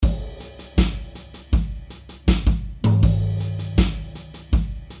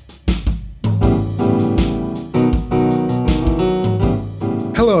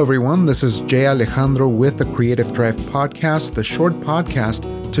Hello everyone, this is Jay Alejandro with the Creative Drive Podcast, the short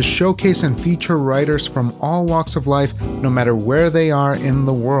podcast to showcase and feature writers from all walks of life, no matter where they are in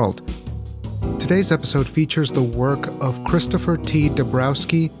the world. Today's episode features the work of Christopher T.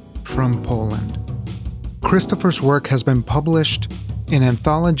 Dabrowski from Poland. Christopher's work has been published in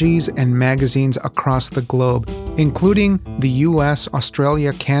anthologies and magazines across the globe, including the US,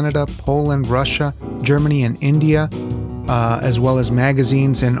 Australia, Canada, Poland, Russia, Germany, and India, as well as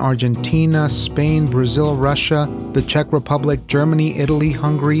magazines in Argentina, Spain, Brazil, Russia, the Czech Republic, Germany, Italy,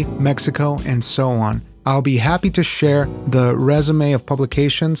 Hungary, Mexico, and so on. I'll be happy to share the resume of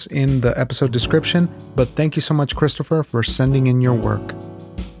publications in the episode description, but thank you so much, Christopher, for sending in your work.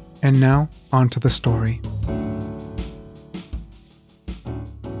 And now, on to the story.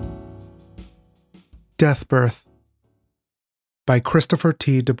 Deathbirth by Christopher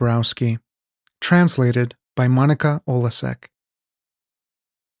T. Dabrowski, translated by Monika Olasek.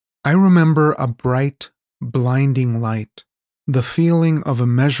 I remember a bright, blinding light, the feeling of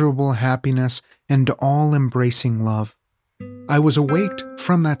immeasurable happiness and all-embracing love. I was awaked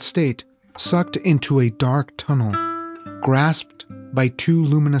from that state, sucked into a dark tunnel, grasped by two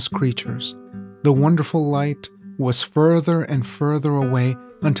luminous creatures. The wonderful light was further and further away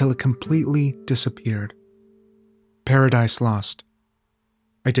until it completely disappeared. Paradise lost.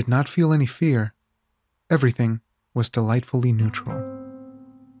 I did not feel any fear. Everything was delightfully neutral.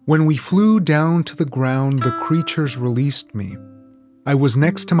 When we flew down to the ground, the creatures released me. I was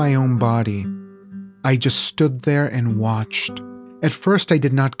next to my own body. I just stood there and watched. At first, I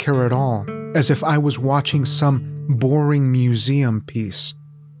did not care at all, as if I was watching some boring museum piece.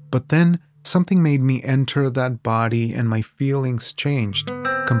 But then, something made me enter that body and my feelings changed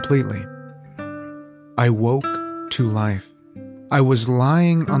completely. I woke to life. I was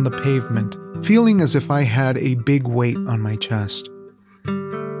lying on the pavement, feeling as if I had a big weight on my chest.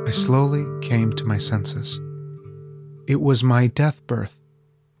 I slowly came to my senses. It was my death birth.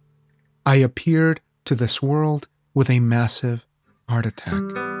 I appeared to this world with a massive heart attack.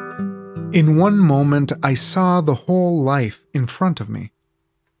 In one moment, I saw the whole life in front of me.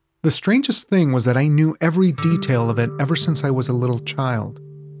 The strangest thing was that I knew every detail of it ever since I was a little child.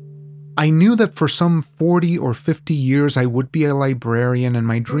 I knew that for some 40 or 50 years I would be a librarian and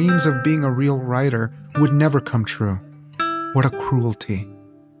my dreams of being a real writer would never come true. What a cruelty.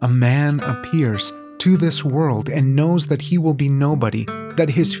 A man appears to this world and knows that he will be nobody,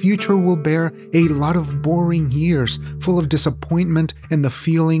 that his future will bear a lot of boring years full of disappointment and the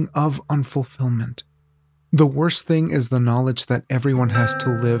feeling of unfulfillment. The worst thing is the knowledge that everyone has to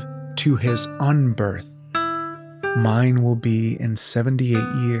live to his unbirth. Mine will be in 78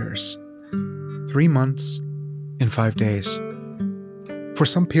 years, 3 months, and 5 days. For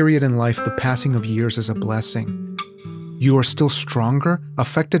some period in life, the passing of years is a blessing. You are still stronger,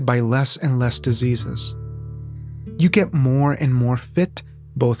 affected by less and less diseases. You get more and more fit,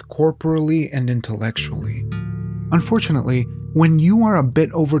 both corporally and intellectually. Unfortunately, when you are a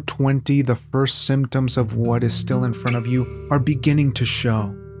bit over 20, the first symptoms of what is still in front of you are beginning to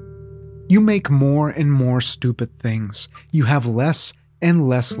show. You make more and more stupid things. You have less and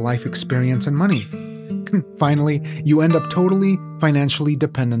less life experience and money. Finally, you end up totally financially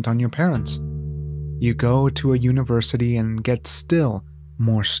dependent on your parents. You go to a university and get still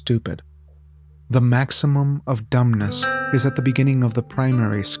more stupid. The maximum of dumbness is at the beginning of the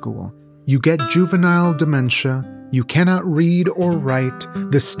primary school. You get juvenile dementia. You cannot read or write.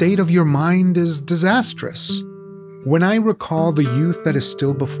 The state of your mind is disastrous. When I recall the youth that is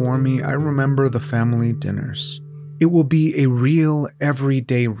still before me, I remember the family dinners. It will be a real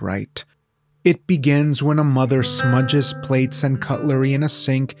everyday rite. It begins when a mother smudges plates and cutlery in a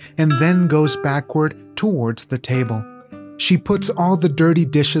sink and then goes backward towards the table. She puts all the dirty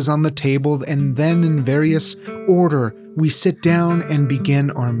dishes on the table and then in various order we sit down and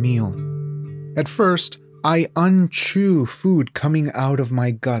begin our meal. At first, I unchew food coming out of my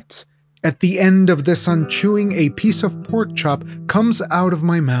guts. At the end of this unchewing, a piece of pork chop comes out of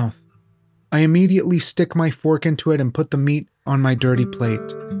my mouth. I immediately stick my fork into it and put the meat on my dirty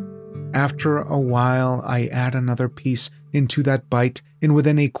plate. After a while, I add another piece into that bite, and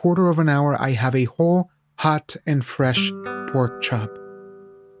within a quarter of an hour, I have a whole, hot, and fresh pork chop.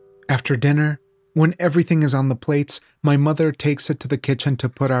 After dinner, when everything is on the plates, my mother takes it to the kitchen to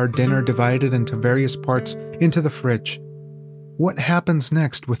put our dinner divided into various parts into the fridge. What happens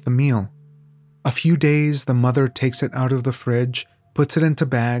next with the meal? A few days, the mother takes it out of the fridge, puts it into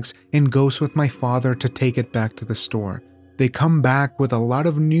bags, and goes with my father to take it back to the store. They come back with a lot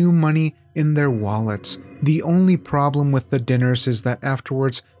of new money in their wallets. The only problem with the dinners is that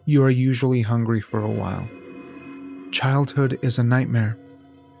afterwards, you are usually hungry for a while. Childhood is a nightmare.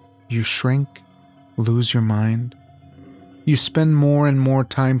 You shrink, lose your mind. You spend more and more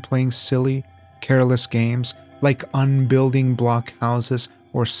time playing silly, careless games like unbuilding block houses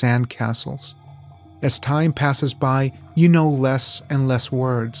or sand castles. As time passes by, you know less and less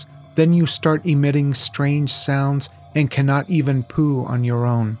words. Then you start emitting strange sounds and cannot even poo on your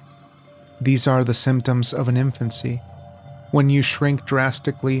own. These are the symptoms of an infancy, when you shrink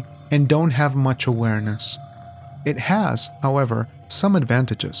drastically and don't have much awareness. It has, however, some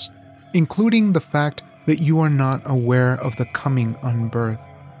advantages, including the fact that you are not aware of the coming unbirth,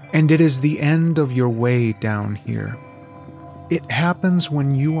 and it is the end of your way down here. It happens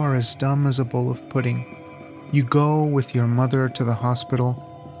when you are as dumb as a bowl of pudding. You go with your mother to the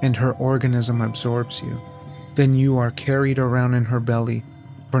hospital and her organism absorbs you. Then you are carried around in her belly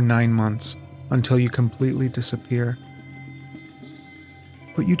for 9 months until you completely disappear.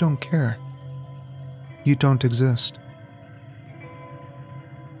 But you don't care. You don't exist.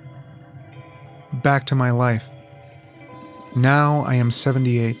 Back to my life. Now I am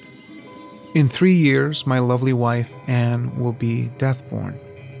 78. In 3 years, my lovely wife, Anne, will be deathborn.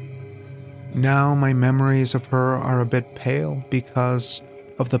 Now my memories of her are a bit pale because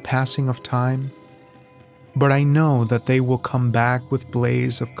of the passing of time, but I know that they will come back with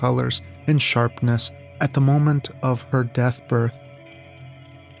blaze of colors and sharpness at the moment of her death birth.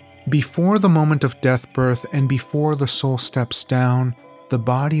 Before the moment of death birth and before the soul steps down, the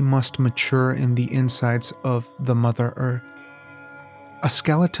body must mature in the insides of the Mother Earth. A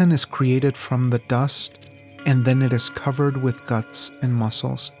skeleton is created from the dust, and then it is covered with guts and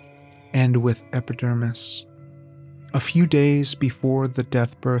muscles, and with epidermis. A few days before the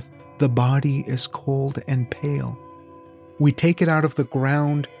death birth, the body is cold and pale. We take it out of the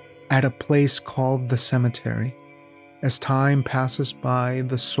ground at a place called the cemetery. As time passes by,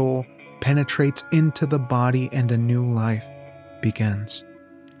 the soul penetrates into the body and a new life begins.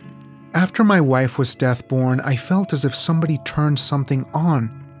 After my wife was deathborn, I felt as if somebody turned something on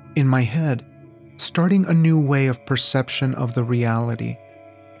in my head, starting a new way of perception of the reality.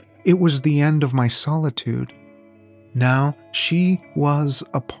 It was the end of my solitude. Now she was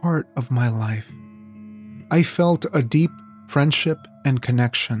a part of my life. I felt a deep friendship and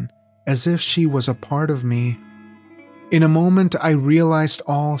connection, as if she was a part of me. In a moment, I realized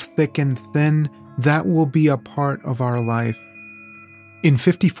all thick and thin that will be a part of our life. In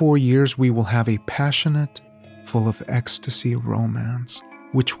 54 years, we will have a passionate, full of ecstasy romance,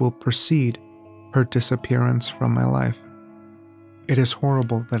 which will precede her disappearance from my life. It is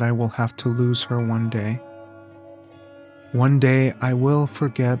horrible that I will have to lose her one day. One day, I will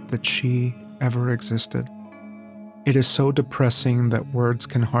forget that she ever existed. It is so depressing that words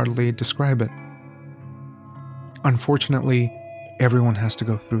can hardly describe it. Unfortunately, everyone has to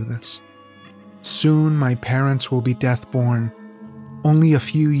go through this. Soon, my parents will be deathborn. Only a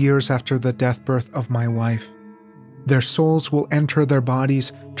few years after the death birth of my wife, their souls will enter their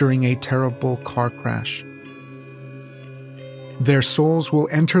bodies during a terrible car crash. Their souls will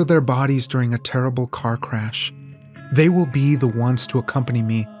enter their bodies during a terrible car crash. They will be the ones to accompany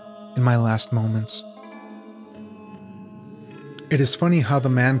me in my last moments. It is funny how the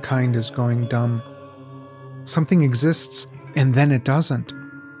mankind is going dumb. Something exists and then it doesn't.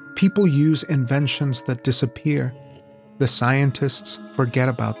 People use inventions that disappear. The scientists forget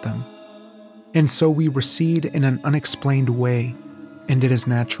about them. And so we recede in an unexplained way, and it is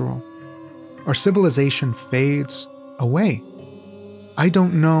natural. Our civilization fades away. I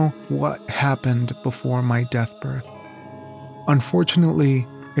don't know what happened before my death birth. Unfortunately,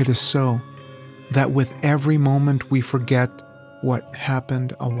 it is so that with every moment we forget what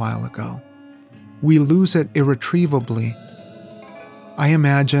happened a while ago. We lose it irretrievably. I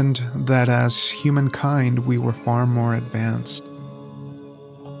imagined that as humankind we were far more advanced.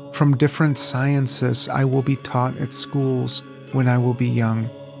 From different sciences I will be taught at schools when I will be young.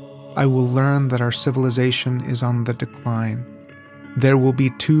 I will learn that our civilization is on the decline. There will be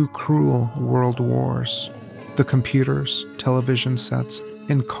 2 cruel world wars. The computers, television sets,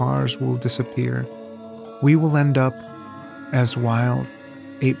 and cars will disappear. We will end up as wild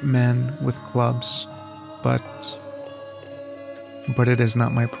ape men with clubs, but it is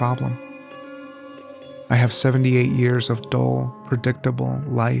not my problem. I have 78 years of dull, predictable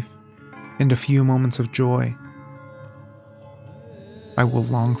life and a few moments of joy. I will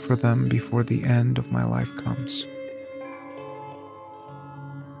long for them before the end of my life comes.